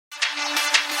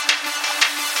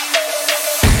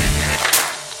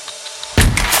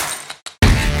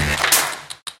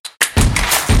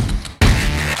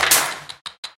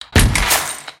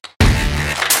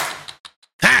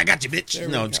Gotcha, bitch.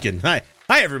 No, I'm just kidding. Hi,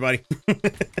 everybody.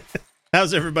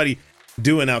 How's everybody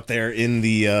doing out there in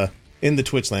the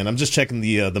Twitch land? I'm just checking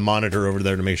the monitor over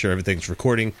there to make sure everything's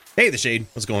recording. Hey, the Shade,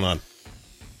 what's going on?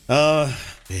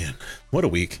 Man, what a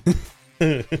week.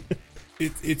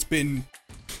 It's been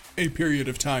a period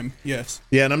of time, yes.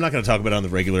 Yeah, and I'm not going to talk about it on the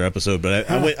regular episode, but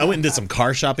I went and did some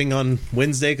car shopping on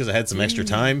Wednesday because I had some extra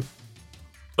time.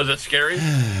 Was it scary?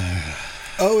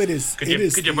 Oh, it is.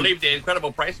 Could you believe the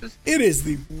incredible prices? It is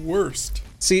the worst.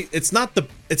 See, it's not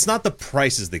the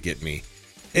prices that get me.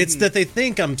 It's that they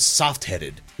think I'm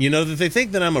soft-headed. You know, that they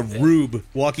think that I'm a rube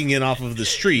walking in off of the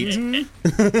street.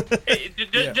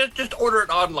 Just order it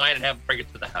online and have them bring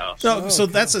it to the house. So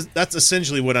that's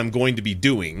essentially what I'm going to be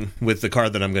doing with the car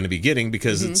that I'm going to be getting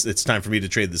because it's time for me to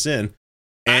trade this in.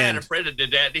 I had a friend that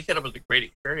did that. He said it was a great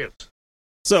experience.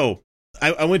 So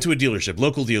I went to a dealership,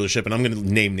 local dealership, and I'm going to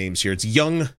name names here. It's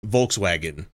Young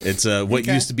Volkswagen. It's what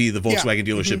used to be the Volkswagen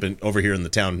dealership over here in the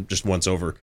town, just once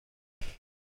over.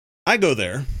 I go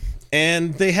there,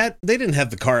 and they didn't have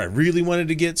the car I really wanted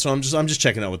to get, so I'm just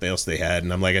checking out what else they had,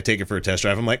 and I'm like, I take it for a test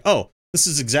drive. I'm like, oh, this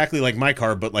is exactly like my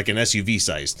car, but like an SUV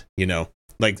sized, you know,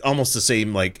 like almost the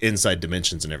same like inside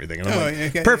dimensions and everything. And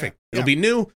I'm perfect. It'll be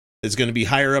new. It's going to be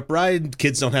higher up ride.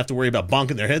 Kids don't have to worry about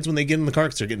bonking their heads when they get in the car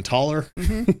because they're getting taller,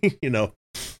 you know.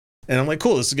 And I'm like,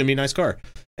 cool, this is going to be a nice car.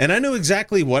 And I knew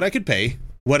exactly what I could pay,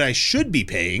 what I should be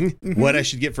paying, what I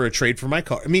should get for a trade for my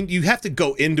car. I mean, you have to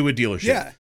go into a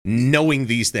dealership knowing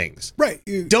these things. Right.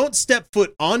 Don't step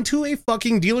foot onto a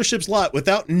fucking dealership's lot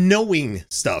without knowing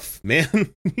stuff,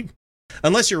 man.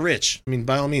 Unless you're rich. I mean,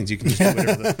 by all means, you can just do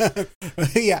whatever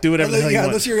do whatever the hell you want.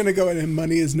 Unless you're going to go in and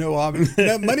money is no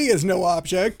object. Money is no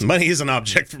object. Money is an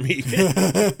object for me.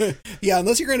 Yeah,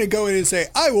 unless you're going to go in and say,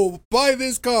 I will buy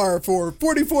this car for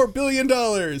 $44 billion.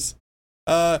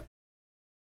 I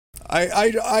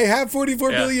have $44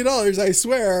 billion, I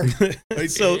swear.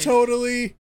 So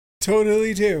totally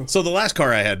do. So the last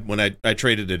car I had when I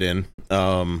traded it in,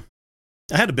 I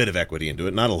had a bit of equity into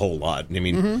it, not a whole lot. I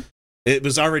mean, it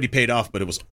was already paid off, but it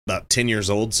was about 10 years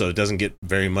old, so it doesn't get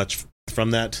very much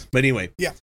from that. But anyway,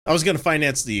 I was going to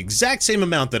finance the exact same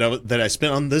amount that I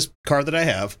spent on this car that I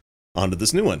have onto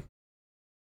this new one.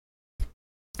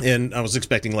 And I was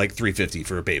expecting like $350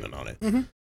 for a payment on it.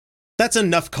 That's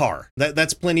enough car.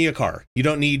 That's plenty of car. You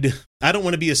don't need. I don't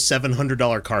want to be a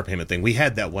 $700 car payment thing. We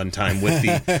had that one time with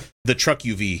the truck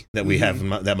UV that we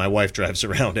have that my wife drives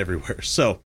around everywhere.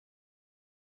 So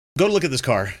go to look at this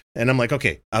car, and I'm like,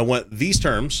 okay, I want these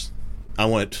terms. I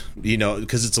want, you know,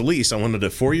 because it's a lease. I wanted a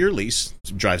 4-year lease.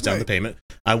 Drives down the payment.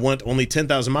 I want only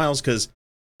 10,000 miles because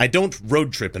I don't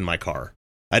road trip in my car.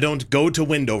 I don't go to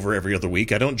Wendover every other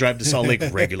week. I don't drive to Salt Lake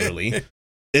regularly.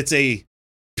 It's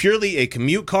purely a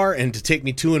commute car and to take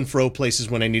me to and fro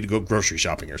places when I need to go grocery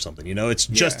shopping or something. You know, it's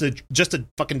just a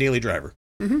fucking daily driver.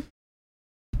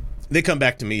 They come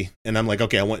back to me and I'm like,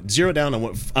 okay, I want zero down.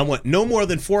 I want no more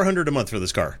than $400 a month for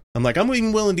this car. I'm like, I'm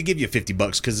even willing to give you $50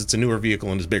 because it's a newer vehicle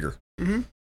and it's bigger.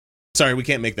 Sorry, we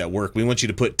can't make that work. We want you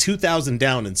to put $2,000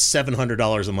 down and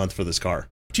 $700 a month for this car.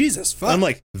 Jesus fuck. I'm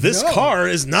like, this car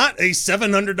is not a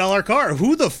 $700 car.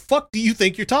 Who the fuck do you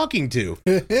think you're talking to?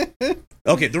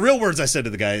 Okay, the real words I said to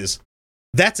the guy is,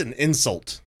 that's an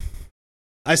insult.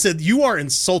 I said, you are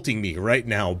insulting me right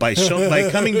now by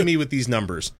coming to me with these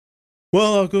numbers.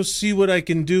 Well, I'll go see what I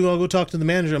can do. I'll go talk to the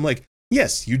manager. I'm like,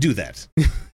 yes, you do that.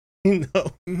 You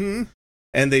know?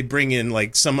 And they bring in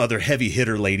like some other heavy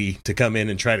hitter lady to come in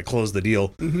and try to close the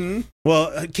deal.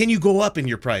 Well, can you go up in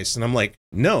your price? And I'm like,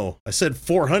 no, I said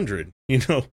 400. You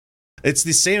know, it's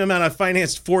the same amount I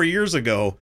financed 4 years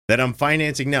ago that I'm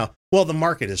financing now. Well, the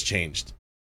market has changed.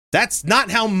 That's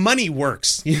not how money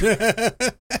works. If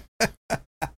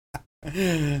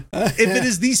it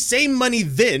is the same money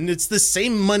then, it's the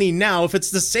same money now. If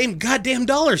it's the same goddamn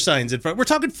dollar signs in front, we're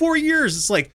talking 4 years. It's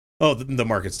like, oh, the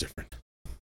market's different.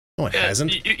 No, it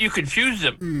hasn't. You confuse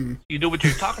them. You know what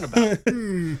you're talking about.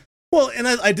 Well, and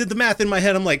I did the math in my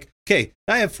head. I'm like, okay,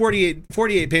 I have 48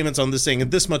 payments on this thing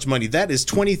and this much money. That is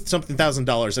 $20-something thousand,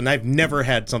 and I've never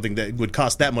had something that would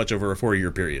cost that much over a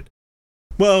 4-year period.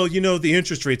 Well, you know, the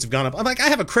interest rates have gone up. I'm like, I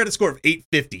have a credit score of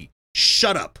 850.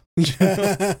 Shut up.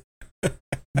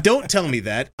 Don't tell me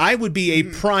that. I would be a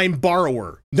prime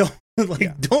borrower. No,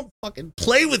 don't fucking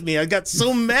play with me. I got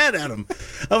so mad at him.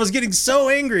 I was getting so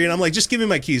angry, and I'm like, just give me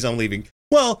my keys. I'm leaving.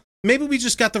 Well, maybe we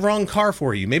just got the wrong car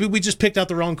for you. Maybe we just picked out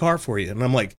the wrong car for you. And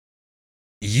I'm like,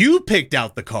 you picked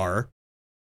out the car.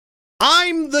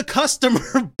 I'm the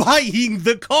customer buying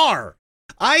the car.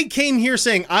 I came here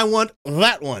saying, I want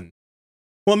that one.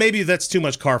 Well, maybe that's too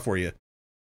much car for you.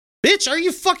 Bitch, are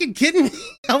you fucking kidding me?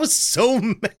 I was so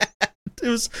mad. It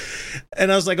was,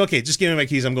 and I was like, okay, just give me my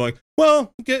keys. I'm going,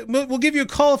 well, we'll give you a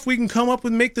call if we can come up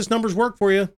with make this numbers work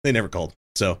for you. They never called.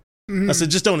 So I said,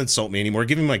 just don't insult me anymore.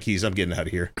 Give me my keys. I'm getting out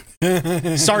of here.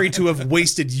 Sorry to have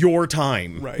wasted your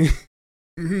time. Right.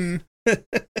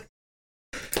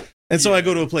 And so I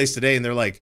go to a place today and they're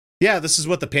like, yeah, this is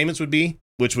what the payments would be,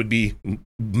 which would be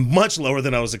much lower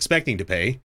than I was expecting to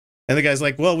pay. And the guy's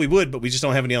like, well, we would, but we just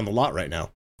don't have any on the lot right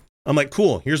now. I'm like,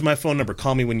 cool. Here's my phone number.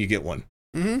 Call me when you get one.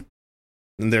 And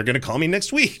they're going to call me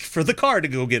next week for the car to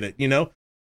go get it, you know?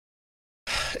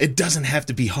 It doesn't have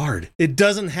to be hard. It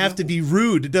doesn't have to be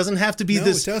rude. It doesn't have to be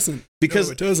this. No, it doesn't. Because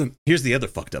it doesn't. Here's the other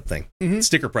fucked up thing.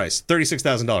 Sticker price,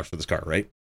 $36,000 for this car, right?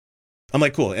 I'm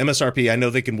like, cool. MSRP, I know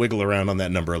they can wiggle around on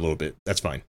that number a little bit. That's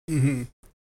fine.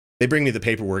 They bring me the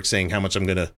paperwork saying how much I'm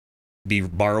going to be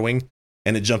borrowing,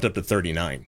 and it jumped up to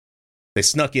 39. They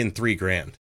snuck in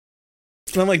 $3,000.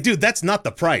 And I'm like, dude, that's not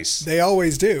the price. They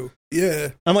always do. Yeah.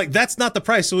 I'm like, that's not the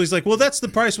price. So he's like, well, that's the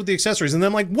price with the accessories. And then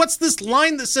I'm like, what's this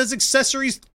line that says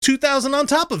accessories $2,000 on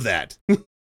top of that?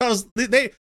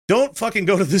 They don't fucking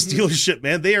go to this dealership,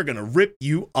 man. They are going to rip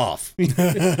you off.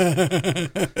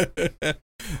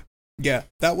 Yeah,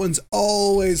 that one's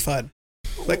always fun.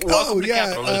 Like, oh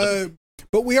yeah,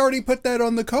 but we already put that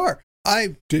on the car.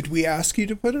 Did we ask you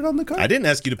to put it on the car? I didn't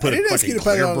ask you to put a fucking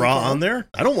clear bra on there.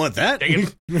 I don't want that.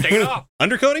 Take it off.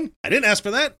 Undercoating? I didn't ask for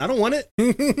that. I don't want it.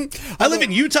 I live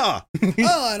in Utah.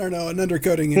 Oh, I don't know. An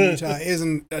undercoating in Utah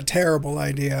isn't a terrible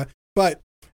idea, but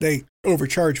they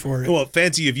overcharge for it. Well,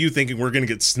 fancy of you thinking we're going to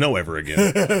get snow ever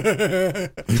again.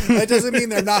 That doesn't mean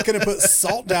they're not going to put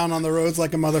salt down on the roads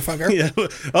like a motherfucker. Yeah.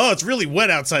 Oh, it's really wet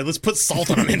outside. Let's put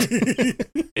salt on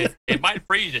it. It might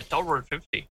freeze. It's over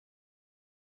 50.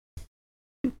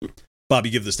 Bob,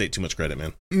 you give the state too much credit,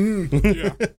 man.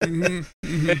 Yeah.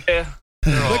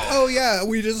 Like, oh yeah,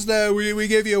 we just we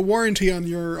gave you a warranty on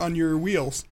your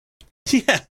wheels.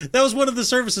 Yeah, that was one of the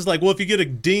services. Like, well, if you get a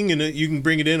ding in it, you can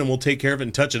bring it in and we'll take care of it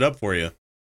and touch it up for you.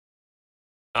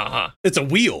 It's a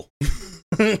wheel.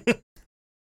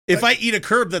 If I eat a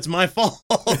curb, that's my fault.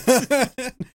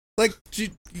 Like,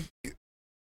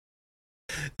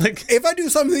 if I do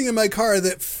something in my car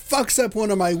that fucks up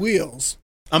one of my wheels,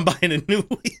 I'm buying a new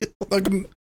wheel. Like,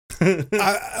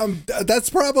 that's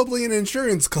probably an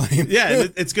insurance claim. Yeah,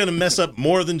 it's going to mess up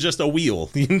more than just a wheel.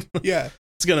 Yeah.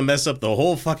 It's going to mess up the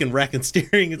whole fucking rack and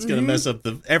steering. It's going to mess up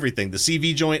everything, the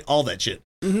CV joint, all that shit.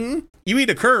 You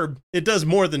eat a curb, it does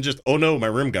more than just, oh no, my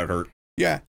rim got hurt.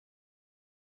 Yeah.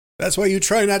 That's why you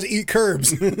try not to eat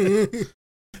curbs.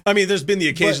 I mean, there's been the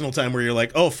occasional time where you're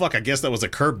like, oh fuck, I guess that was a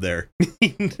curb there.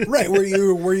 Right, where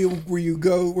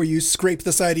you scrape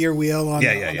the side of your wheel on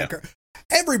the curb.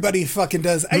 Everybody fucking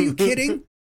does. Are you kidding?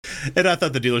 And I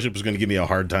thought the dealership was going to give me a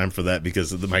hard time for that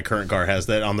because my current car has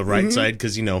that on the right side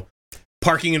because, you know,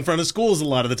 parking in front of schools a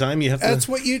lot of the time you have to. That's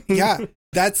what you. Yeah,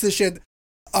 that's the shit.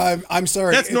 I'm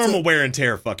sorry. That's normal wear and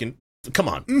tear. Fucking come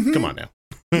on, come on now.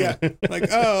 Yeah, like,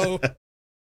 oh,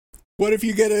 what if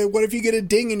you get a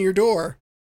ding in your door?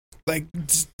 Like,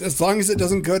 as long as it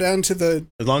doesn't go down to the.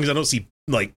 As long as I don't see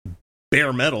like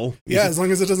bare metal. Yeah, as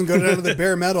long as it doesn't go down to the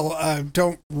bare metal,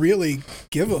 don't really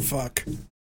give a fuck.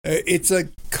 It's a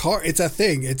car. It's a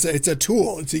thing. It's a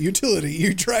tool. It's a utility.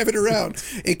 You drive it around.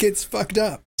 It gets fucked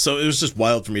up. So it was just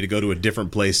wild for me to go to a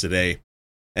different place today,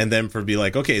 and then for be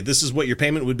like, okay, this is what your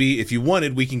payment would be if you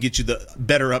wanted. We can get you the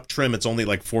better up trim. It's only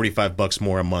like $45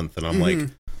 more a month, and I'm like,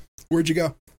 where'd you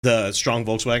go? The Strong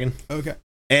Volkswagen. Okay.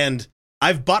 And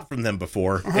I've bought from them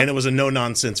before, and it was a no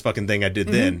nonsense fucking thing I did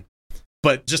then.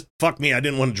 But just fuck me, I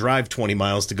didn't want to drive 20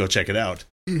 miles to go check it out.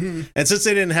 And since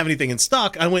they didn't have anything in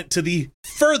stock, I went to the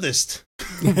furthest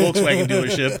Volkswagen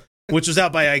dealership, which was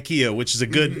out by IKEA, which is a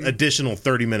good additional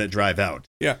 30-minute drive out.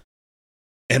 Yeah.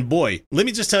 And boy, let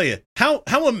me just tell you, how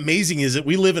amazing is it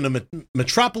we live in a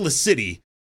metropolis city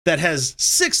that has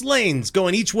 6 lanes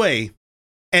going each way,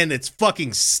 and it's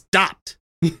fucking stopped.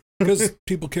 Because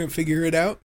people can't figure it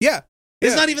out? Yeah.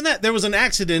 It's not even that. There was an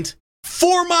accident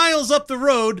 4 miles up the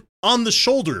road on the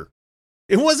shoulder.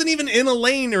 It wasn't even in a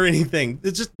lane or anything.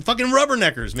 It's just fucking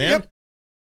rubberneckers, man. Yep.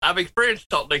 I've experienced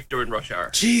Salt Lake during rush hour.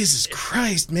 Jesus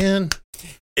Christ, man.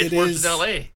 It's worse than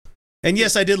LA. And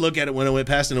yes, I did look at it when I went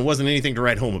past, and it wasn't anything to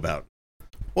write home about.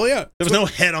 Well, yeah. There was no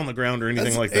head on the ground or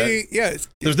anything like that. Yeah.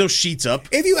 There's no sheets up.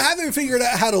 If you haven't figured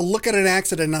out how to look at an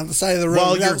accident on the side of the road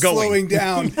while without you're going. slowing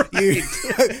down,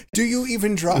 do you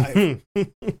even drive?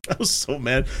 I was so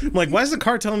mad. I'm like, why is the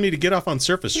car telling me to get off on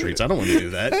surface streets? I don't want to do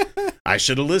that. I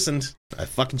should have listened. I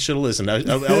fucking should have listened. I would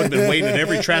have been waiting at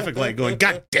every traffic light going,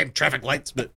 God damn traffic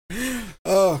lights. But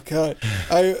oh, God.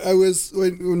 I was,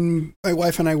 when my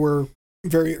wife and I were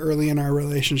very early in our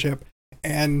relationship,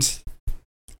 and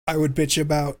I would bitch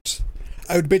about,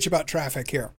 I would bitch about traffic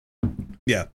here.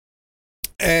 Yeah.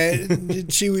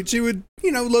 And she would,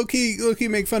 low key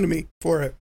make fun of me for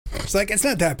it. It's like, it's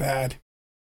not that bad.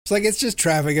 It's like, it's just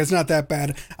traffic. It's not that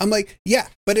bad. I'm like, yeah,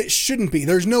 but it shouldn't be.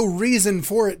 There's no reason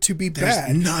for it to be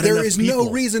bad. There is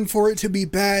no reason for it to be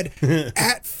bad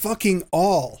at fucking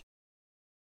all.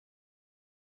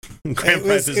 Grandpa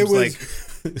was like,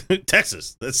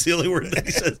 Texas. That's the only word that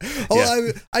he says.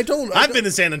 I've been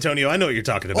in San Antonio. I know what you're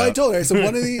talking about. Well, I told her. I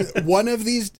said, one of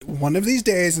these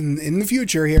days in the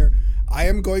future here, I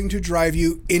am going to drive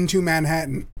you into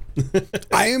Manhattan.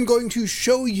 I am going to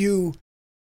show you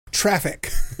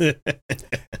traffic.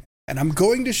 And I'm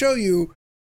going to show you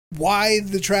why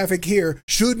the traffic here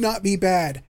should not be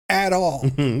bad at all.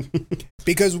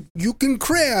 Because you can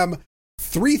cram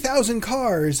 3,000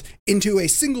 cars into a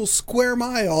single square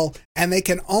mile and they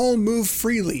can all move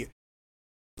freely.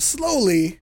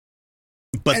 Slowly.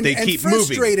 But they keep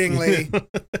frustratingly, moving.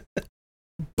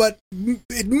 But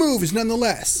it moves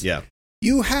nonetheless. Yeah.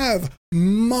 You have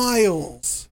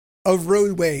miles of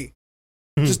roadway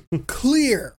just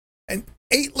clear and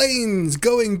 8 lanes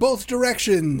going both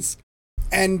directions,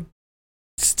 and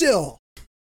still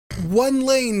 1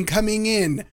 lane coming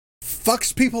in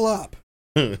fucks people up.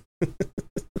 I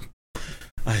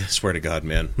swear to God,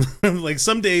 man. Like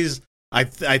some days I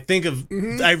think of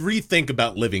I rethink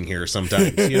about living here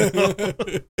sometimes,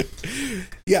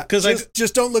 Yeah, because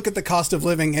just don't look at the cost of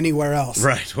living anywhere else.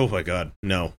 Right. Oh my God,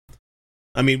 no.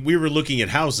 I mean, we were looking at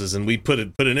houses and we put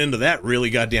an end to that really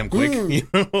goddamn quick,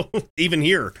 even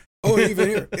here. Oh, even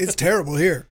here. It's terrible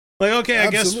here. Like, okay, I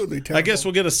guess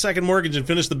we'll get a second mortgage and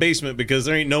finish the basement because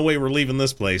there ain't no way we're leaving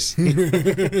this place.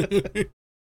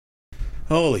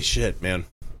 Holy shit, man.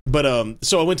 But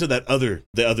so I went to the other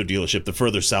dealership, the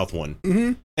further south one,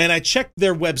 and I checked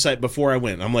their website before I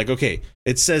went. I'm like, okay,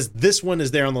 it says this one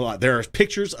is there on the lot. There are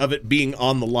pictures of it being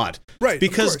on the lot, right?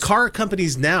 Because car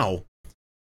companies now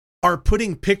are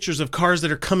putting pictures of cars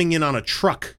that are coming in on a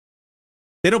truck.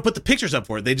 They don't put the pictures up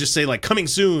for it. They just say like coming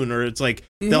soon, or it's like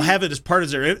they'll have it as part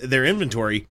of their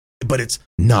inventory, but it's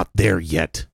not there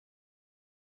yet.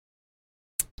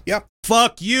 Yep.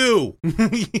 Fuck you.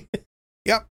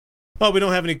 Yep. Oh, we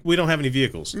don't have any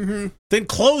vehicles. Then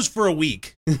close for a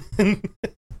week.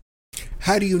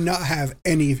 How do you not have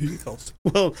any vehicles?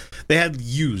 Well, they had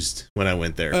used when I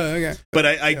went there. Okay. But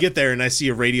I get there and I see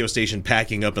a radio station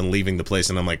packing up and leaving the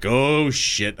place, and I'm like, oh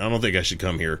shit, I don't think I should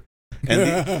come here.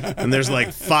 And there's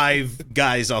like 5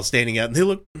 guys all standing out, and they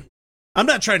look. I'm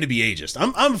not trying to be ageist.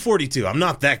 I'm 42. I'm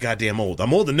not that goddamn old.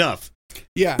 I'm old enough.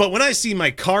 Yeah. But when I see my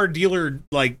car dealer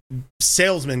like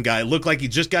salesman guy look like he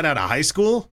just got out of high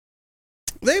school.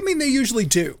 They usually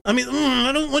do. I mean,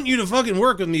 I don't want you to fucking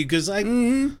work with me because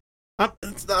I'm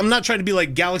not trying to be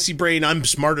like Galaxy Brain. I'm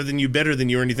smarter than you, better than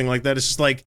you, or anything like that. It's just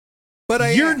like,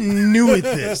 but you're new at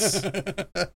this.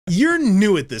 You're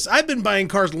new at this. I've been buying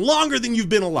cars longer than you've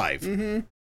been alive.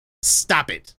 Stop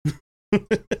it.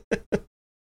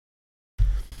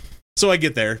 So I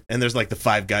get there, and there's like the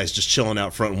 5 guys just chilling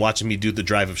out front and watching me do the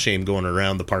drive of shame, going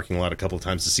around the parking lot a couple of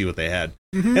times to see what they had.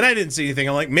 And I didn't see anything.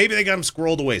 I'm like, maybe they got them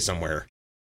squirreled away somewhere.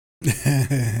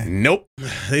 Nope.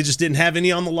 They just didn't have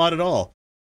any on the lot at all.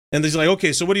 And they're like,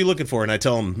 okay, so what are you looking for? And I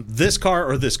tell them, this car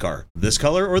or this car? This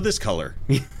color or this color?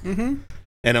 And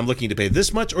I'm looking to pay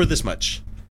this much or this much.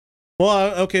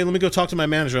 Well, okay, let me go talk to my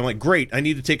manager. I'm like, great, I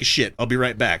need to take a shit. I'll be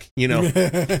right back.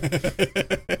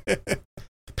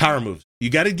 Power moves.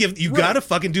 You gotta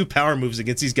fucking do power moves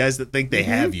against these guys that think they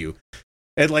have you.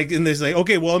 And they say,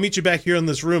 okay, well, I'll meet you back here in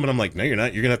this room. And I'm like, no, you're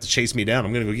not. You're gonna have to chase me down.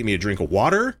 I'm gonna go get me a drink of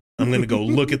water. I'm gonna go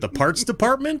look at the parts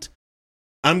department.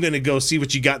 I'm gonna go see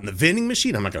what you got in the vending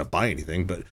machine. I'm not gonna buy anything,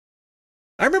 but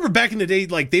I remember back in the day,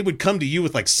 like they would come to you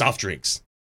with like soft drinks.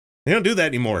 They don't do that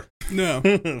anymore. No.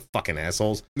 Fucking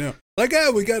assholes. No. Like,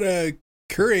 we got a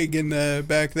Keurig in the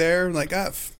back there. I'm like,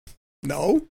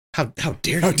 no. How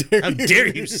dare you? How dare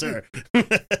you, sir?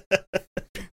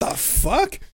 The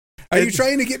fuck? Are you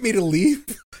trying to get me to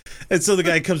leave? And so the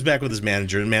guy comes back with his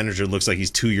manager, and manager looks like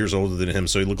he's 2 years older than him,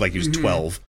 so he looked like he was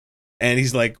 12. And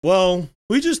he's like, well,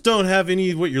 we just don't have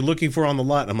any of what you're looking for on the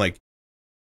lot. And I'm like,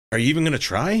 are you even going to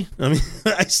try? I mean,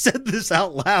 I said this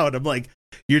out loud. I'm like,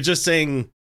 you're just saying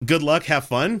good luck, have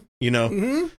fun,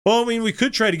 Well, I mean, we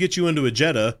could try to get you into a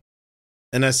Jetta.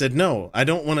 And I said, no, I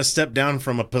don't want to step down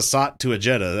from a Passat to a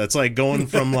Jetta. That's like going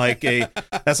from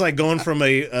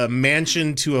a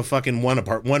mansion to a fucking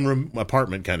one room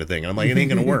apartment kind of thing. And I'm like, it ain't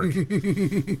gonna work.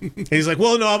 And he's like,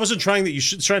 well, no, I wasn't trying to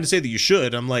say that you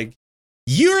should. I'm like,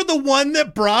 you're the one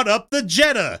that brought up the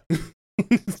Jetta.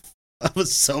 I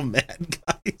was so mad,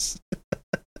 guys.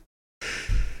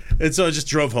 And so I just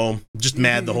drove home, just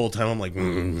mad the whole time. I'm like,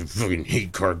 fucking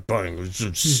hate car buying.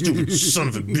 Stupid son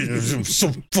of a bitch. I'm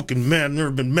so fucking mad.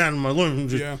 Never been mad in my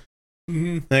life. Yeah.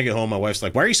 Then I get home, my wife's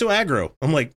like, why are you so aggro?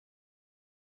 I'm like,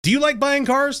 do you like buying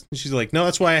cars? And she's like, no,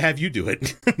 that's why I have you do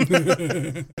it.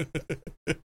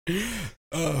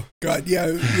 Oh God,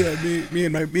 yeah. Me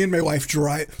and my wife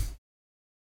drive.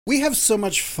 We have so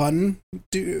much fun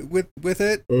with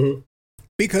it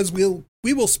because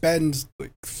we will spend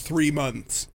like 3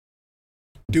 months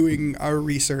doing our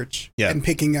research and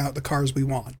picking out the cars we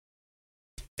want.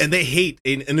 And they hate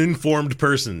an informed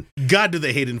person. God, do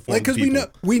they hate informed people?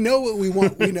 Because we know what we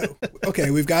want. We know. Okay,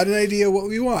 we've got an idea what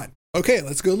we want. Okay,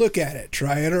 let's go look at it.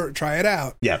 Try it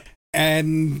out. Yeah.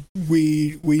 And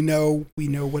we know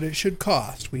what it should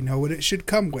cost. We know what it should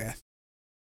come with.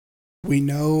 We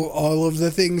know all of the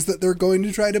things that they're going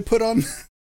to try to put on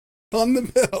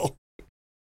the bill.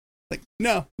 Like,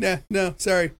 no,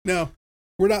 sorry, no.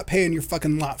 We're not paying your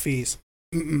fucking lot fees.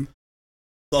 Mm-mm.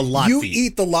 The lot fee.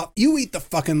 You eat the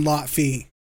fucking lot fee.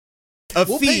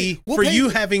 We'll pay you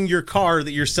having your car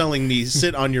that you're selling me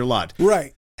sit on your lot.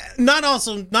 Right. Not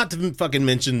to fucking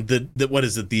mention the what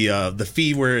is it, the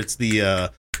fee where it's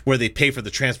the where they pay for the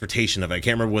transportation of it. I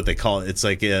can't remember what they call it. It's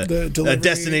like a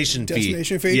destination fee.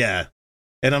 Yeah.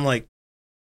 And I'm like,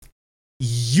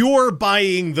 you're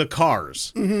buying the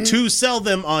cars to sell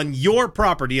them on your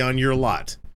property on your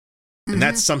lot. And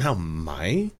that's somehow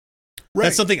my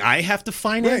That's something I have to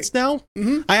finance now.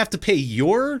 I have to pay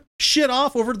your shit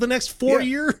off over the next 4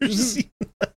 years.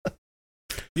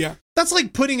 Yeah. That's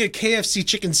like putting a KFC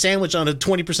chicken sandwich on a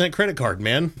 20% credit card,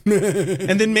 man.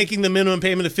 And then making the minimum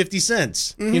payment of 50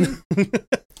 cents. You know?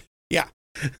 Yeah.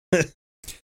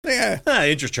 Yeah.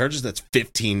 Interest charges, that's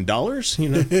 $15, you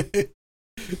know.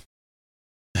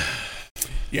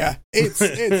 Yeah,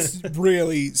 it's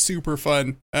really super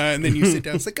fun. And then you sit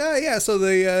down, it's like, oh yeah, so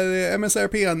the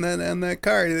MSRP on that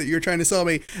car that you're trying to sell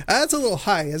me, that's a little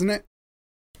high, isn't it?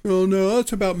 Well, no,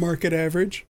 that's about market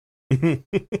average.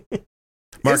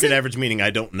 Market average meaning I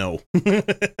don't know.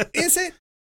 Is it?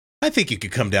 I think you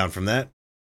could come down from that.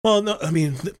 Well, no, I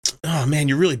mean, oh man,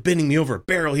 you're really bending me over a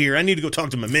barrel here. I need to go talk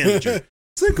to my manager.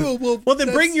 It's like, well,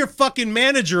 then bring your fucking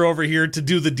manager over here to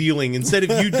do the dealing instead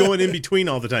of you going in between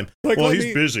all the time. Like, well,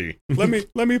 he's busy. let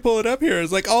me pull it up here.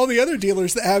 It's like all the other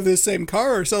dealers that have this same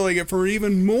car are selling it for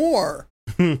even more.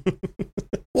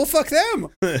 Well, fuck them.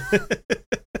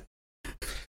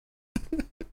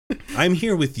 I'm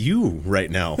here with you right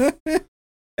now.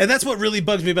 And that's what really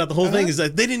bugs me about the whole thing is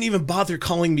that they didn't even bother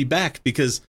calling me back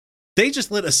because they just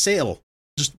let a sale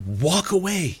just walk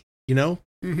away, you know?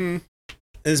 Mm-hmm.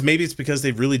 Maybe it's because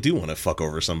they really do want to fuck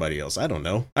over somebody else. I don't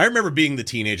know. I remember being the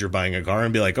teenager buying a car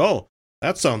and be like, "Oh,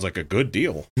 that sounds like a good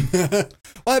deal." Well,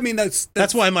 I mean, that's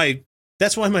why my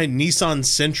Nissan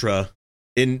Sentra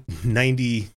in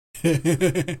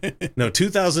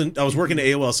 2000. I was working at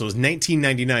AOL, so it was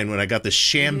 1999 when I got the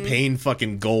champagne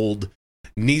fucking gold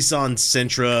Nissan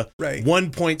Sentra,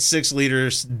 1.6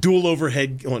 liters, dual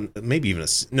overhead. Maybe even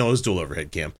it was dual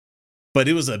overhead cam, but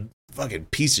it was a fucking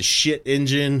piece of shit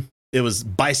engine. It was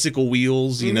bicycle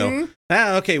wheels, you know.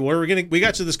 Okay, we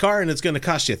got you this car and it's going to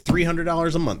cost you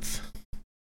 $300 a month.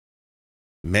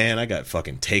 Man, I got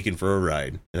fucking taken for a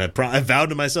ride. And I vowed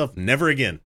to myself, never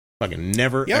again. Fucking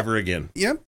never, ever again.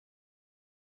 Yep.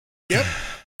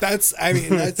 That's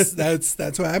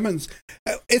what happens.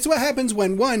 It's what happens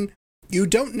when, one, you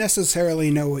don't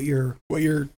necessarily know what you're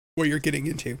getting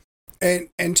into.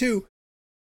 And two,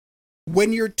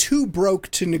 when you're too broke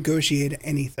to negotiate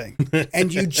anything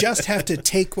and you just have to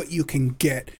take what you can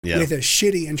get with a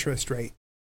shitty interest rate.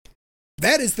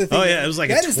 That is the thing. Oh yeah, it was like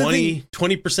a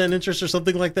 20% interest or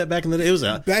something like that back in the day. It was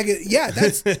that's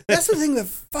the thing that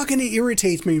fucking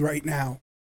irritates me right now.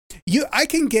 I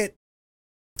can get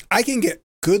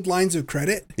good lines of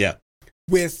credit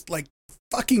with like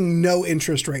fucking no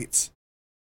interest rates.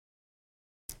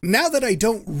 Now that I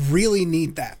don't really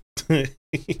need that.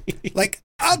 Like,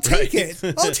 I'll take it.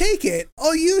 I'll take it.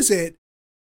 I'll use it.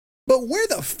 But where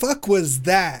the fuck was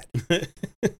that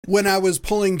when I was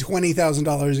pulling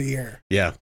 $20,000 a year?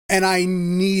 Yeah. And I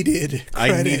needed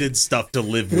credit. I needed stuff to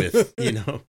live with, you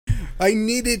know. I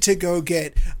needed to go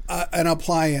get an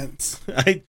appliance.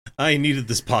 I needed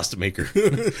this pasta maker.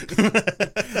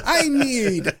 I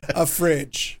need a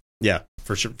fridge. Yeah,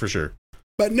 for sure.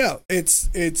 But no, it's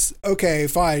okay,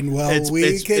 fine. Well,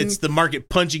 it's the market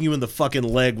punching you in the fucking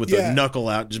leg with a knuckle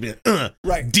out, just being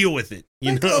deal with it.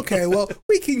 You know? Okay, well,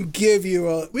 we can give you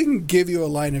a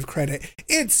line of credit.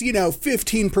 It's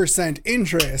 15%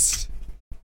 interest,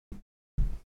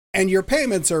 and your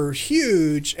payments are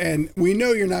huge, and we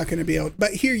know you're not going to be able.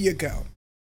 But here you go.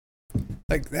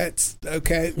 Like, that's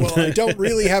okay. Well, I don't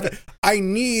really have it. I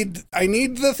need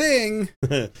the thing.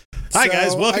 Hi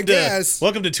guys,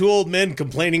 welcome to two old men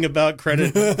complaining about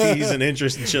credit fees and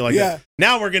interest and shit like that.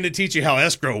 Now we're going to teach you how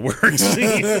escrow works.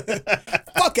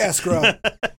 Fuck escrow.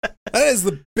 That is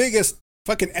the biggest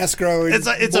fucking escrow.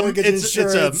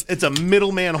 It's a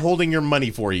middleman holding your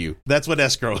money for you. That's what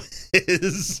escrow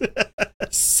is.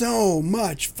 So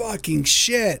much fucking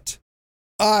shit.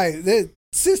 The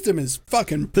system is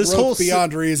fucking broke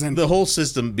beyond reason. The whole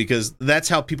system, because that's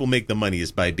how people make the money,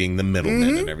 is by being the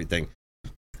middlemen and everything.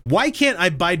 Why can't I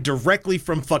buy directly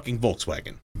from fucking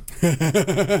Volkswagen?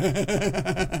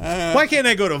 Why can't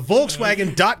I go to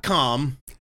Volkswagen.com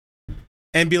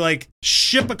and be like,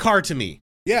 ship a car to me?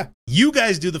 Yeah. You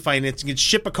guys do the financing and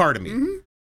ship a car to me. Mm-hmm.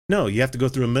 No, you have to go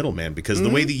through a middleman, because the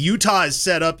way that Utah is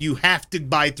set up, you have to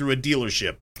buy through a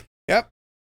dealership. Yep.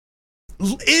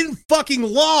 In fucking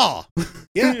law.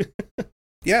 Yeah.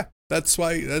 Yeah. That's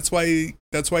why the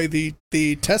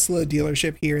Tesla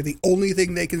dealership here, the only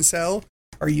thing they can sell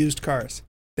are used cars.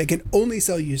 They can only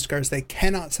sell used cars. They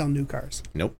cannot sell new cars.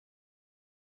 Nope.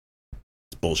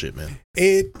 It's bullshit, man.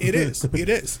 It is. It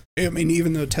is. I mean,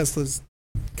 even though Teslas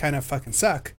kind of fucking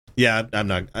suck. Yeah, I'm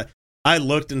not. I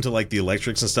looked into like the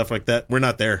electrics and stuff like that. We're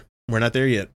not there. We're not there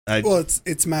yet. Well,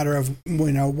 it's a matter of,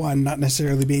 one, not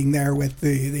necessarily being there with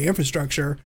the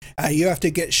infrastructure. You have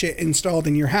to get shit installed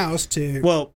in your house to.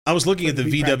 Well, I was looking at the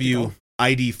VW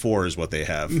ID4 is what they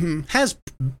have. Mm-hmm. Has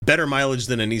better mileage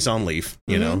than a Nissan Leaf.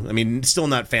 You know, I mean, still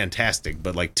not fantastic,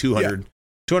 but like 200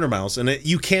 miles, and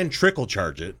you can trickle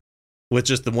charge it with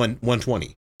just the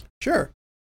 120. Sure.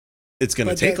 It's going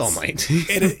to take all night.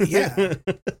 Yeah.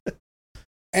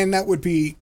 And that would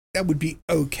be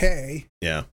okay.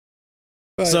 Yeah.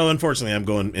 But, so unfortunately, I'm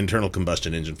going internal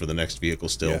combustion engine for the next vehicle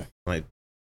still. Yeah.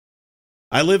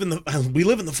 We live in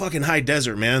the fucking high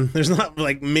desert, man. There's not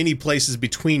like many places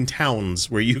between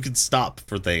towns where you could stop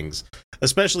for things,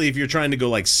 especially if you're trying to go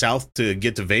like south to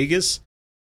get to Vegas.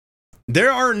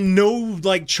 There are no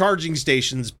like charging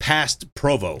stations past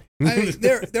Provo. I mean,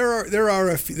 there are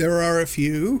a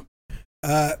few,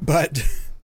 but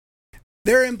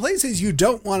they're in places you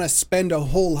don't want to spend a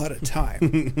whole lot of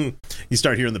time. You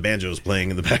start hearing the banjos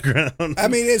playing in the background. I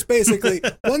mean, it's basically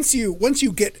once you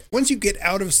get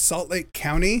out of Salt Lake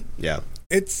County. Yeah.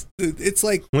 It's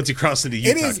like once you cross into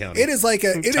Utah County. It is like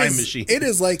a time machine. It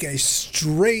is like a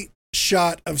straight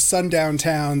shot of sundown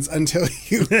towns until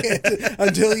you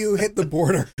hit the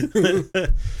border.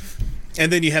 And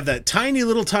then you have that tiny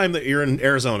little time that you're in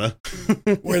Arizona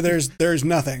where there's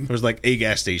nothing. There's like a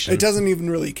gas station. It doesn't even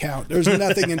really count. There's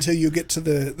nothing until you get to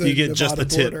the you get just the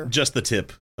tip, border. Just the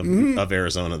tip of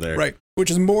Arizona there. Right, which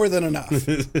is more than enough.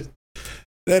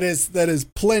 That is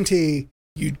plenty.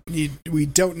 We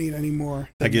don't need any more.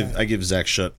 I give Zach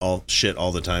shit all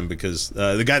the time because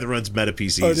the guy that runs Meta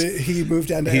PCs. He moved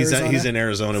down to Arizona. He's in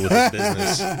Arizona with his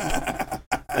business.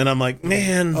 And I'm like,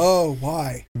 man. Oh,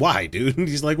 why? Why, dude? And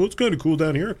he's like, well, it's kind of cool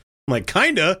down here. I'm like,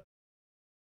 kinda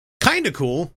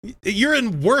cool. You're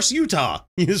in worse Utah.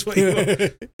 It's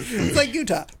like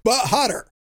Utah, but hotter.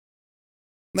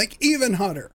 Like even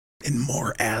hotter. And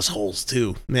more assholes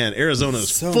too. Man,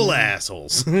 Arizona's full of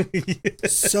assholes.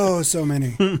 so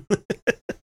many.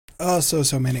 Oh,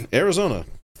 so many. Arizona,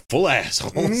 full of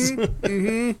assholes.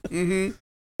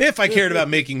 If I cared about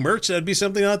making merch, that'd be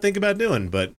something I'd think about doing,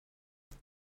 but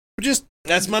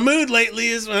that's my mood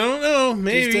lately. I don't know,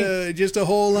 maybe just a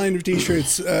whole line of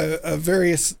T-shirts of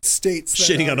various states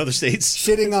shitting on other states.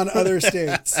 Shitting on other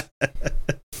states.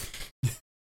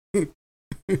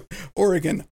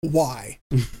 Oregon, why?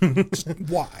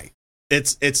 Why?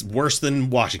 It's worse than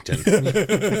Washington.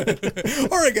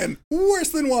 Oregon, worse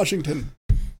than Washington.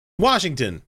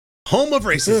 Washington, home of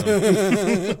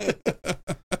racism.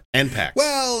 And PAX.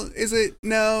 Well, is it?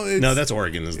 No, that's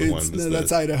Oregon is the one.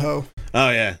 That's Idaho. Oh,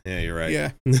 yeah, you're right.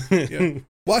 Yeah.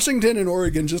 Washington and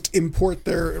Oregon just import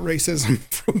their racism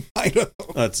from Idaho.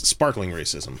 It's sparkling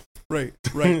racism. Right.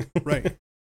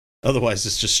 Otherwise,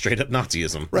 it's just straight up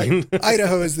Nazism. Right.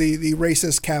 Idaho is the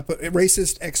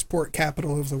racist export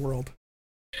capital of the world.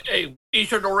 Hey,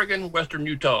 Eastern Oregon, Western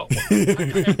Utah. How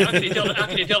can you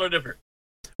tell the difference?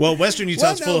 Well, Western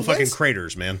Utah's full of fucking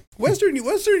craters, man. West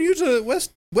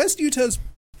Utah's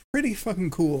pretty fucking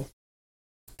cool.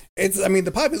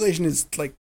 The population is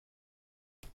like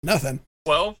nothing.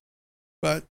 12?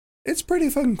 But it's pretty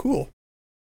fucking cool.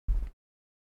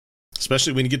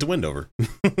 Especially when you get to Wendover.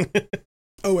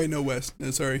 Oh, wait, no, west.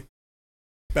 No, sorry.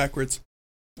 Backwards.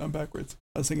 I'm backwards.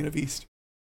 I was thinking of east.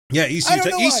 Yeah,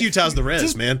 East Utah's the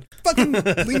res, man. Fucking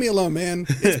leave me alone, man.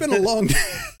 It's been a long day.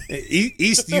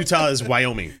 East Utah is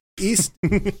Wyoming. East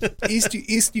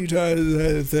Utah,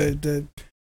 the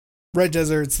Red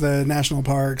Deserts, the national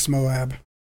parks, Moab.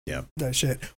 Yeah. That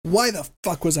shit. Why the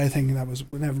fuck was I thinking that was...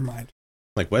 Never mind.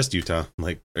 Like West Utah. I'm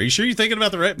like, are you sure you're thinking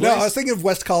about the right place? No, I was thinking of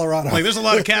West Colorado. Like, there's a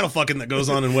lot of cattle fucking that goes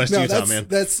on in West Utah, man.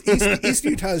 That's East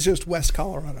Utah is just West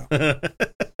Colorado.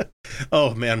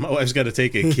 Oh, man. My wife's got to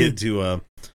take a kid to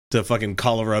fucking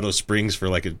Colorado Springs for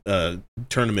like a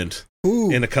tournament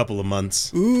in a couple of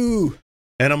months. Ooh.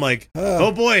 And I'm like,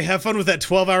 oh boy, have fun with that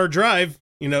 12-hour drive.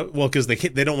 You know, well, because they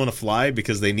don't want to fly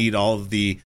because they need all of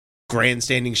the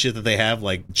grandstanding shit that they have,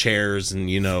 like chairs and,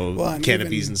 you know,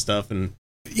 canopies and stuff. And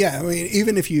yeah, I mean,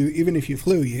 even if you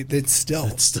flew, it's still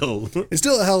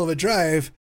a hell of a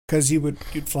drive, because you'd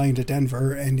fly into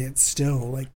Denver and it's still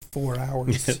like 4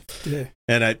 hours. Yeah.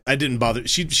 And I didn't bother.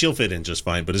 She'll fit in just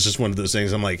fine, but it's just one of those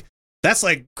things. I'm like, that's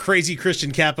like crazy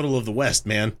Christian capital of the West,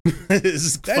 man. This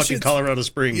is fucking Colorado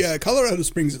Springs. Yeah, Colorado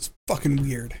Springs is fucking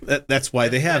weird. That's why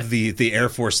they have the Air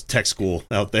Force Tech School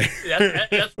out there.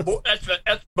 That's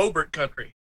Bobert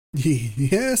country.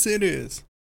 Yes, it is.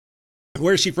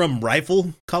 Where is she from?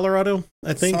 Rifle, Colorado,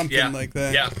 I think. Something like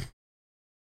that. Yeah.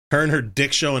 Her and her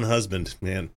dick showing husband,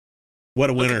 man.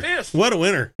 What a winner. Look at this. What a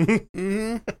winner.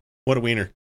 Mm-hmm. What a wiener.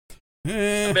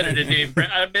 I bet it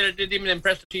didn't even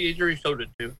impress the teenager he sold it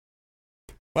to.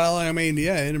 Well, I mean,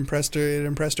 yeah, it impressed her. It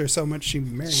impressed her so much she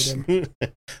married him.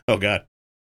 Oh God,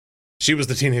 she was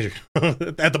the teenager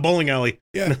at the bowling alley.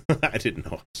 Yeah, I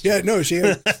didn't know. Yeah, no, she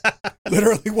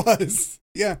literally was.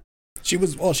 Yeah, she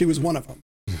was. Well, she was one of them.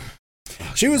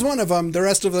 She was one of them. The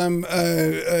rest of them,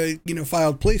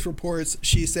 filed police reports.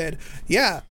 She said,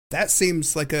 "Yeah, that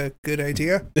seems like a good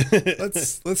idea.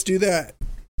 Let's do that."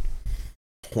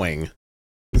 Wang.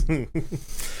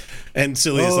 And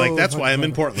Cillia's like, that's why I'm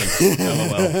in Portland.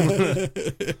 LOL.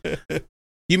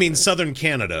 You mean Southern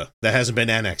Canada that hasn't been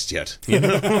annexed yet? You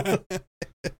know?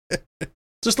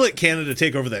 Just let Canada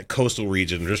take over that coastal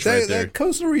region, right there. That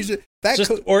coastal region.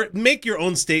 Or make your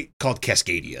own state called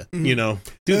Cascadia. Mm-hmm. You know,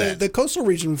 do that. The coastal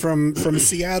region from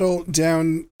Seattle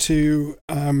down to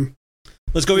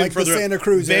let's go like even further. The Santa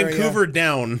Cruz Vancouver area.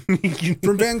 Down.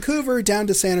 From Vancouver down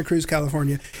to Santa Cruz,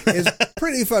 California is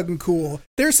pretty fucking cool.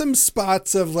 There's some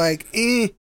spots of like,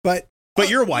 but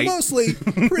you're white. Mostly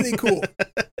pretty cool.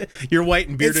 You're white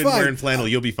and bearded and wearing flannel.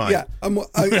 You'll be fine. Yeah,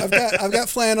 I've got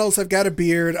flannels. I've got a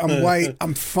beard. I'm white.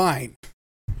 I'm fine.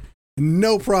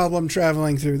 No problem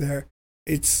traveling through there.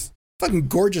 It's fucking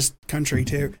gorgeous country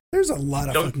too. There's a lot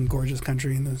of fucking gorgeous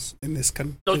country in this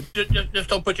country. Just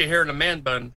don't put your hair in a man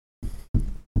bun.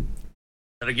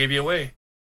 That'll give you away.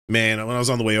 Man, when I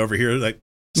was on the way over here, like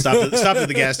stopped at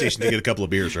the gas station to get a couple of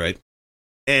beers, right?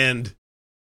 And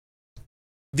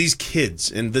these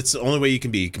kids, and that's the only way you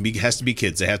can be. Has to be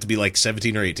kids. They have to be like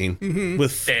 17 or 18. Mm-hmm.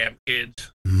 With damn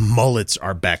kids. Mullets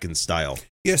are back in style.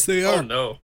 Yes, they are. Oh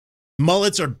no.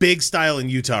 Mullets are big style in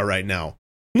Utah right now.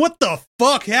 What the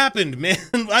fuck happened, man?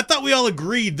 I thought we all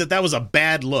agreed that was a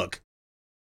bad look.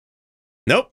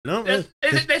 Nope. No. They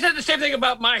said the same thing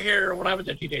about my hair when I was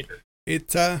a teenager.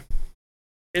 It's in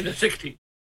the 60s.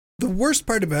 The worst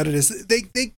part about it is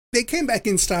they came back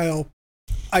in style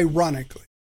ironically.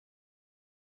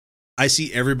 I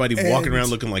see everybody walking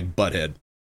around looking like Butthead.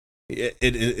 It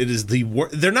is the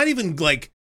worst. They're not even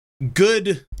like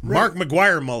good Mark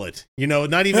McGuire mullet. You know,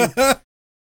 not even.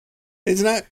 It's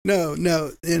not. No.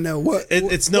 You know what?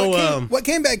 What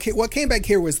came back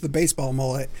here was the baseball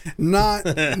mullet, not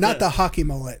the hockey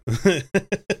mullet.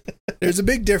 There's a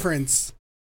big difference.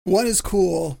 One is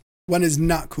cool. One is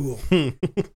not cool.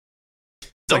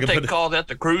 Don't they call that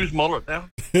the Cruz mullet now?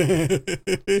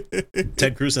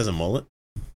 Ted Cruz has a mullet?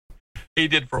 He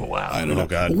did for a while. I don't know. Oh,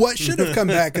 God. What should have come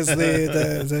back is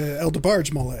the El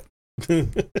DeBarge mullet.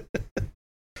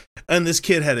 And this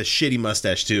kid had a shitty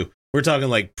mustache, too. We're talking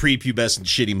like prepubescent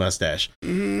shitty mustache.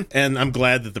 Mm-hmm. And I'm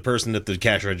glad that the person at the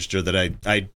cash register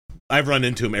that I've run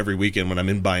into him every weekend when I'm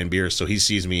in buying beers, so he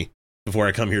sees me before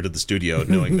I come here to the studio,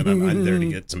 knowing that I'm there to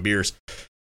get some beers.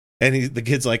 And the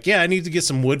kid's like, yeah, I need to get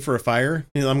some wood for a fire.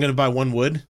 You know, I'm going to buy one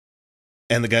wood.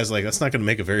 And the guy's like, that's not going to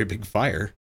make a very big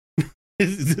fire.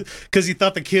 Because he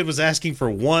thought the kid was asking for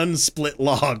one split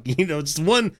log, you know, just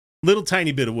one little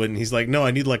tiny bit of wood. And he's like, no, I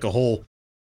need like a whole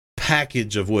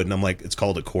package of wood. And I'm like, it's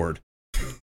called a cord.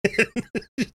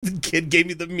 The kid gave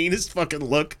me the meanest fucking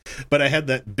look, but I had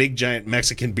that big giant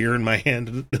Mexican beer in my hand.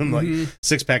 And I'm like,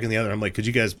 6-pack in the other. I'm like, could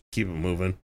you guys keep it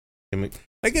moving?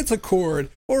 Like it's a cord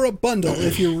or a bundle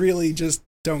if you really just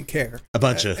don't care.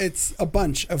 It's a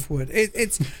bunch of wood.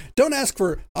 It's don't ask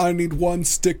for, I need one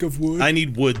stick of wood. I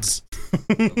need woods.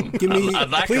 Give me,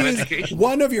 please,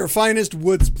 one of your finest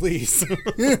woods, please.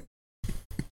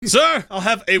 Sir, I'll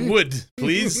have a wood,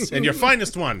 please, and your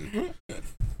finest one.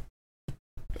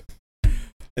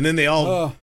 And then they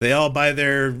all buy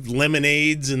their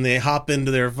lemonades and they hop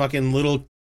into their fucking little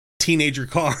teenager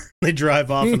car. They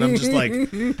drive off, and I'm just like,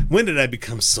 when did I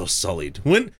become so sullied?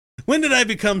 When did I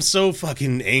become so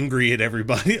fucking angry at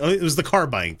everybody? Oh, it was the car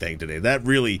buying thing today. That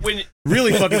really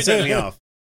fucking set me off.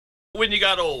 When you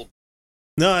got old.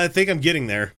 No, I think I'm getting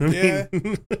there. Yeah.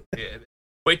 Yeah.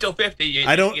 Wait till 50.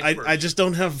 I just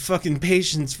don't have fucking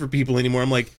patience for people anymore.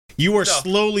 I'm like, you are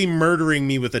slowly murdering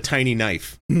me with a tiny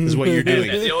knife, is what you're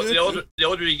doing. The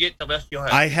older you get, the less you'll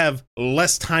have. I have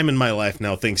less time in my life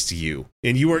now thanks to you.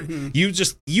 And you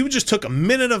just took a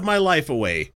minute of my life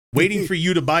away waiting for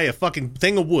you to buy a fucking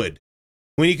thing of wood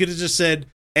when you could have just said,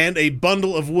 and a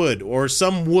bundle of wood or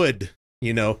some wood,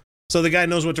 you know, so the guy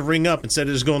knows what to ring up instead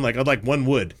of just going like, I'd like one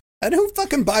wood. And who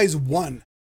fucking buys one?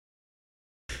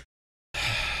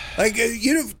 Like,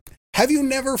 have you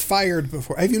never fired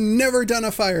before? Have you never done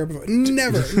a fire before?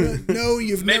 Never. No,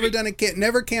 you've never done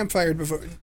never campfired before.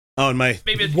 Oh, and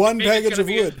one package of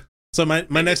wood. So my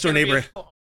next door neighbor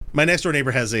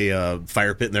has a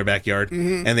fire pit in their backyard,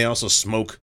 and they also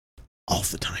smoke all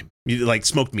the time. Like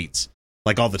smoked meats,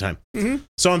 like all the time. Mm-hmm.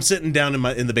 So I'm sitting down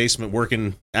in the basement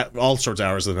working at all sorts of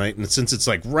hours of the night, and since it's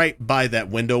like right by that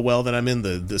window well that I'm in,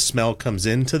 the smell comes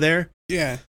into there.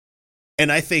 Yeah. And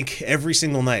I think every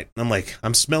single night, I'm like,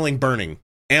 I'm smelling burning.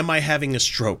 Am I having a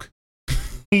stroke?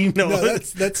 No,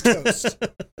 that's toast.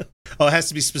 Oh, it has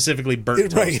to be specifically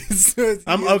burnt toast. Right. So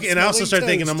I'm okay, and I also start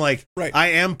thinking, I'm like,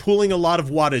 I am pulling a lot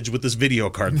of wattage with this video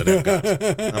card that I've got.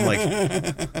 I'm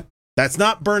like, that's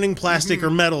not burning plastic or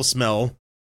metal smell.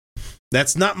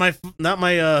 That's not my not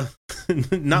my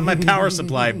power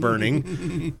supply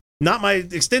burning. Not my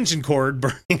extension cord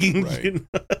burning. Right. You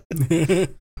know?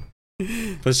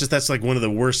 But it's just, that's like one of the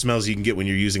worst smells you can get when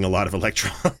you're using a lot of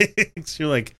electronics. You're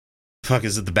like, fuck,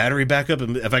 is it the battery backup?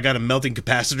 And if I got a melting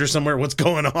capacitor somewhere, what's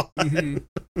going on? Mm-hmm.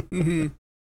 Mm-hmm.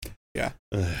 Yeah.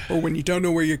 Or when you don't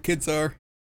know where your kids are.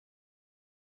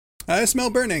 I smell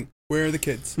burning. Where are the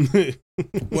kids?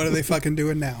 What are they fucking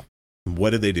doing now? What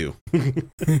did they do? Grand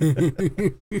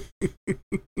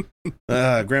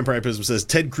Priapism says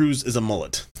Ted Cruz is a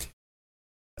mullet.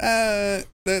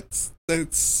 That's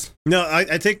no.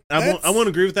 I won't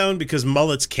agree with that one because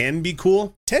mullets can be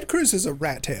cool. Ted Cruz is a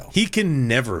rat tail. He can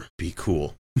never be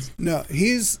cool. No,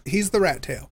 he's the rat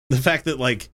tail. The fact that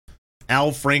like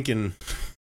Al Franken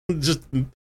just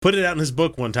put it out in his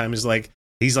book one time is like,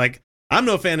 he's like, I'm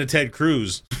no fan of Ted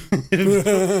Cruz, but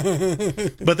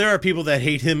there are people that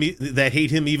hate him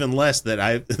even less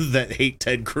that hate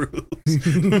Ted Cruz.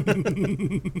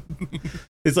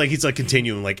 It's like he's like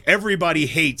continuing, like everybody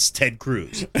hates Ted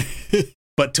Cruz,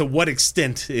 but to what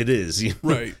extent it is, you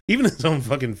know? Right? Even his own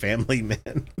fucking family,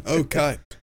 man. Okay.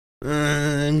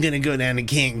 I'm gonna go down to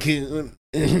Cancun.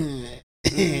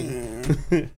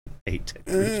 Hate Ted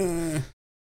Cruz.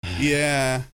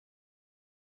 Yeah.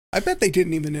 I bet they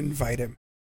didn't even invite him.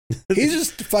 He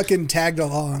just fucking tagged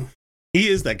along. He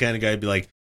is that kind of guy to be like,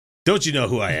 don't you know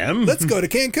who I am? Let's go to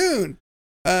Cancun.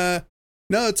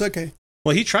 No, it's okay.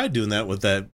 Well, he tried doing that with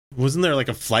that. Wasn't there like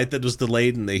a flight that was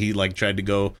delayed and he like tried to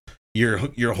go,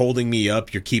 you're holding me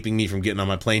up. You're keeping me from getting on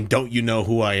my plane. Don't you know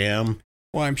who I am?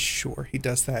 Well, I'm sure he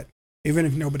does that. Even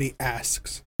if nobody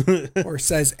asks or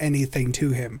says anything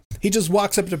to him. He just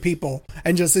walks up to people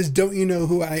and just says, don't you know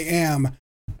who I am?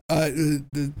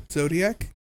 The Zodiac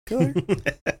Killer?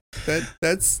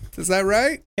 Is that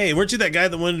right? Hey, weren't you that guy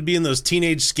that wanted to be in those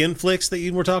teenage skin flicks that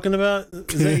you were talking about?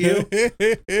 Is that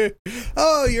you?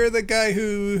 Oh, you're the guy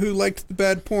who liked the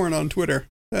bad porn on Twitter.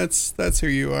 That's who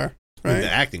you are, right?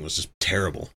 The acting was just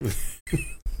terrible.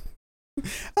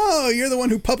 Oh, you're the one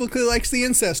who publicly likes the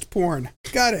incest porn.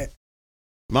 Got it.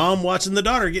 Mom watching the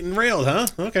daughter getting railed, huh?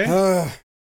 Okay. All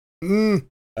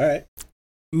right.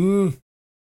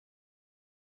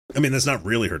 I mean, that's not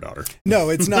really her daughter. No,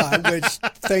 it's not, which,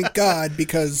 thank God,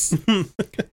 because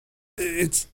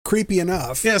it's creepy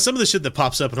enough. Yeah, some of the shit that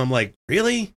pops up, and I'm like,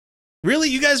 really? Really?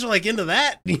 You guys are, like, into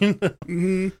that?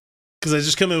 Mm-hmm. Because I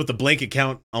just come in with a blank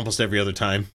account almost every other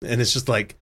time, and it's just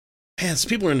like, man,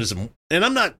 people are into some... And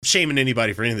I'm not shaming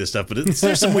anybody for any of this stuff, but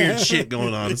there's some weird shit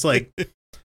going on. It's like,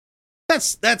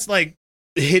 that's like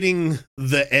hitting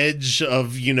the edge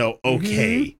of, you know,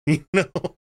 okay, you know?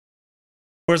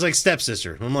 Or it's like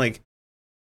stepsister. I'm like,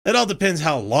 it all depends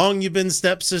how long you've been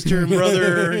stepsister and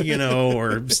brother, you know,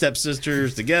 or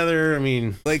stepsisters together. I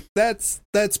mean, like that's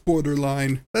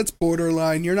borderline. That's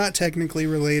borderline. You're not technically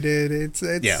related. It's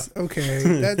okay.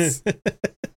 That's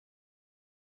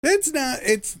it's not.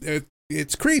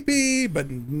 It's creepy, but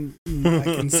I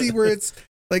can see where it's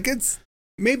like. It's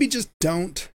maybe just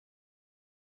don't.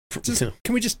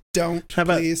 Can we just don't, How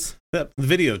about please? the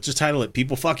video? Just title it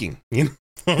 "People Fucking." You know,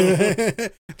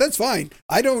 That's fine.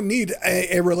 I don't need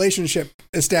a relationship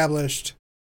established.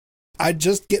 I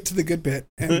just get to the good bit,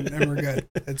 and we're good.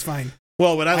 It's fine.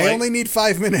 well, what I like, only need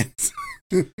 5 minutes.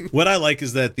 what I like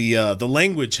is that the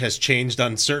language has changed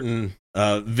on certain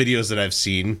videos that I've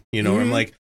seen. You know, where I'm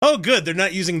like, oh, good, they're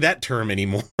not using that term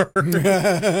anymore.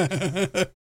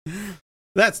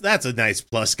 That's a nice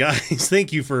plus, guys.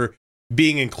 Thank you for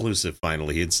being inclusive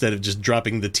finally, instead of just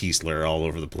dropping the T slur all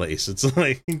over the place. It's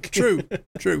like True.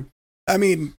 I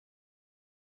mean,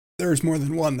 there's more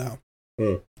than one though.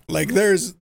 Like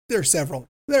there's several.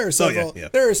 There are several. Yeah.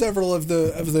 There are several of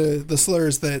the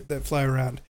slurs that fly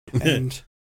around, and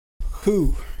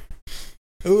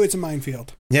it's a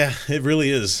minefield. Yeah, it really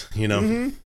is. You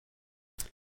know,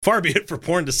 far be it for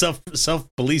porn to self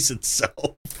police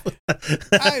itself.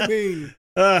 I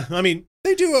mean,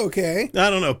 they do okay. I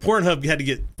don't know. Pornhub had to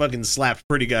get fucking slapped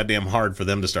pretty goddamn hard for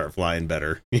them to start flying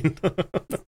better. You know?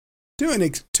 To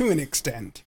an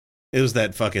extent. It was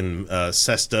that fucking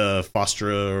Sesta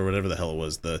Fostra or whatever the hell it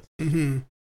was,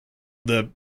 the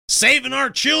saving our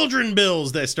children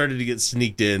bills that started to get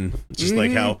sneaked in. Just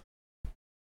like how, oh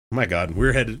my God,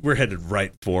 we're headed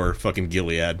right for fucking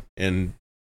Gilead. And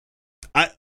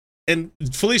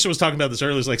Felicia was talking about this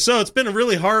earlier. It's like, so it's been a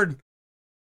really hard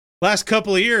last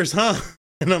couple of years, huh?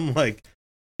 And I'm like,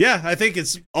 yeah, I think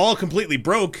it's all completely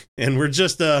broke, and we're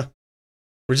just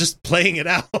playing it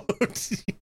out.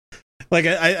 Like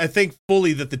I think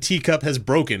fully that the teacup has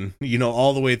broken, you know,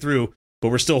 all the way through, but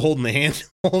we're still holding the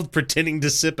handle, pretending to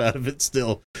sip out of it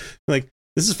still. Like,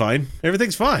 this is fine.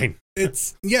 Everything's fine.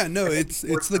 It's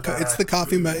the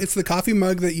coffee mug. It's the coffee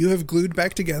mug that you have glued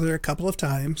back together a couple of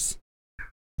times.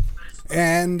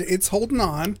 And it's holding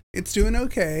on. It's doing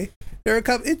okay.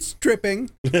 It's dripping.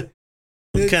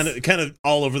 Kind of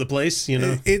all over the place, you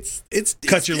know. It's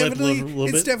cut your lip a little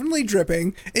bit. It's definitely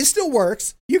dripping. It still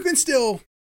works. You can still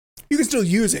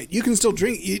use it. You can still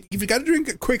drink. You've got to drink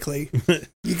it quickly.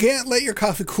 You can't let your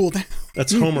coffee cool down.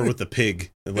 That's Homer with the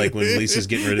pig. Like when Lisa's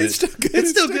getting rid of it. It's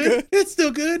still good. It's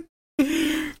still good.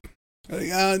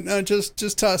 No,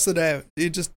 just toss it out. You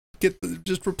just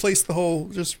replace the whole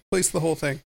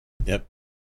thing. Yep.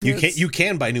 You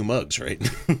can buy new mugs, right?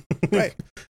 Right.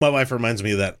 My wife reminds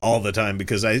me of that all the time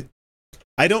because I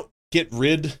don't get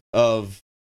rid of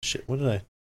shit. What did I?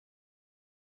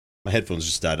 My headphones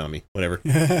just died on me. Whatever.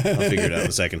 I'll figure it out in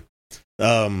a second.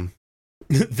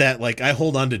 That like I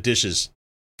hold on to dishes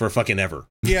for fucking ever.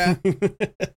 Yeah.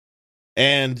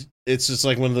 And it's just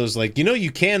like one of those like, you know,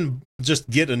 you can just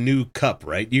get a new cup,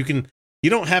 right? You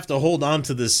don't have to hold on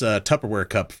to this Tupperware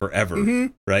cup forever,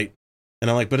 right? And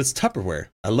I'm like, but it's Tupperware.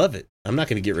 I love it. I'm not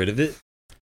going to get rid of it.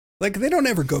 Like, they don't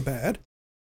ever go bad.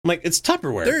 I'm like, it's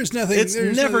Tupperware. There's nothing. It's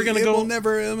never going to go. It will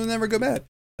never go bad.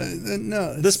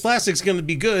 No. This plastic's going to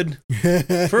be good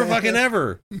for fucking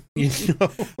ever. You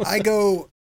know? I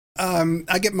go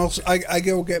get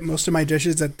most of my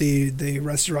dishes at the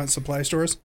restaurant supply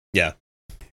stores. Yeah.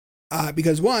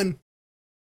 Because one,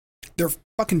 they're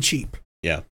fucking cheap.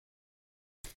 Yeah.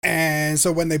 And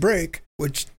so when they break,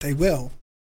 which they will,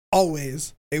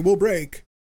 always, they will break.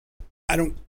 I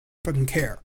don't fucking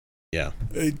care. Yeah.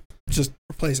 Just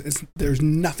replace it. There's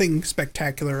nothing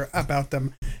spectacular about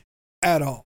them at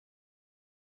all.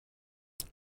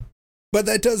 But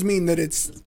that does mean that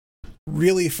it's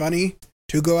really funny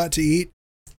to go out to eat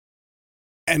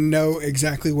and know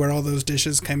exactly where all those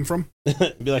dishes came from.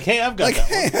 Be like, hey, I've got that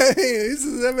one. Hey,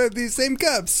 I've had these same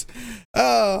cups.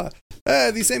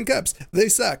 These same cups. They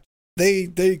suck.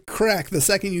 They crack the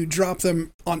second you drop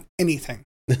them on anything.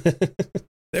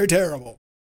 They're terrible.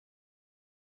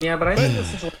 Yeah, but I think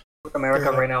this is with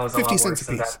America right now is a lot 50 worse cents a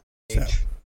than piece. that. So,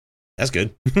 That's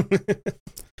good.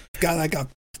 God, I got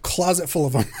a closet full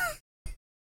of them.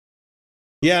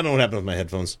 Yeah, I know what happened with my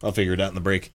headphones. I'll figure it out in the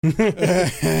break.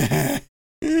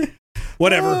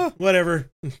 Whatever.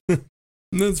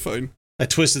 That's fine. I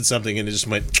twisted something and it just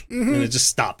went, and it just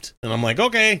stopped. And I'm like,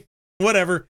 okay,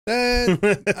 whatever.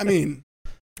 I mean,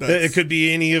 it could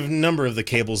be any of number of the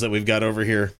cables that we've got over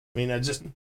here. I mean, I just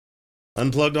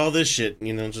unplugged all this shit,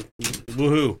 you know, just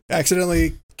woohoo.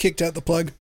 Accidentally kicked out the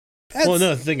plug. Well,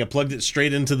 no, the thing, I plugged it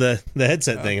straight into the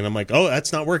headset thing, and I'm like, oh,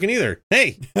 that's not working either.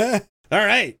 Hey, all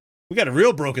right. We got a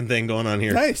real broken thing going on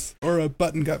here. Nice. Or a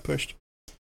button got pushed.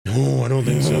 No, I don't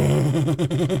think so.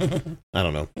 I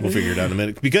don't know. We'll figure it out in a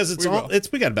minute because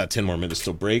we got about 10 more minutes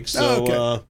till break. So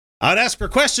okay. I'd ask for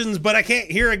questions, but I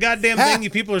can't hear a goddamn thing you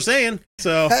people are saying.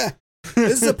 So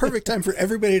this is a perfect time for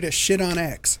everybody to shit on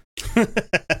X.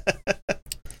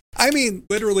 I mean,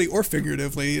 literally or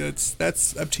figuratively.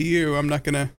 That's up to you. I'm not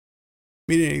gonna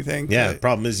mean anything. Yeah, the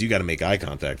problem is you got to make eye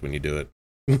contact when you do it.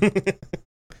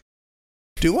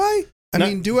 Do I? I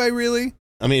mean, do I really?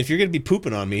 I mean, if you're going to be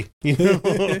pooping on me, you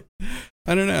know.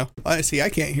 I don't know. I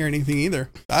can't hear anything either.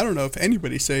 I don't know if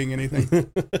anybody's saying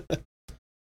anything.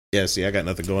 Yeah, see, I got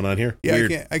nothing going on here. Yeah,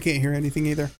 weird. I can't hear anything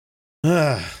either.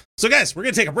 So guys, we're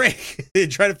going to take a break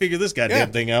and try to figure this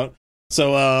goddamn thing out.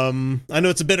 So I know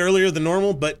it's a bit earlier than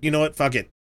normal, but you know what? Fuck it.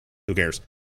 Who cares?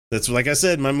 That's like I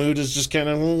said, my mood is just kind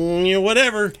of,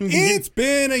 whatever. It's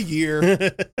been a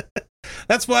year.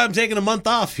 That's why I'm taking a month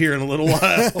off here in a little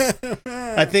while.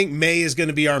 I think May is going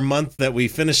to be our month that we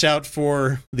finish out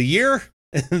for the year,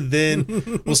 and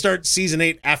then we'll start season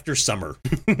 8 after summer.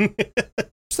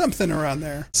 Something around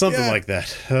there. Something like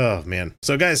that. Oh, man.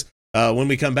 So, guys, when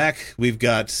we come back, we've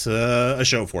got a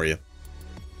show for you.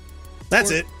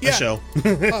 That's it. A show.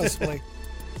 Possibly.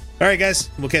 All right, guys.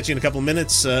 We'll catch you in a couple of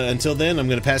minutes. Until then, I'm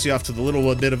going to pass you off to the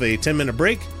little bit of a 10-minute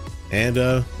break, and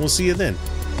we'll see you then.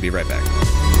 Be right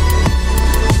back.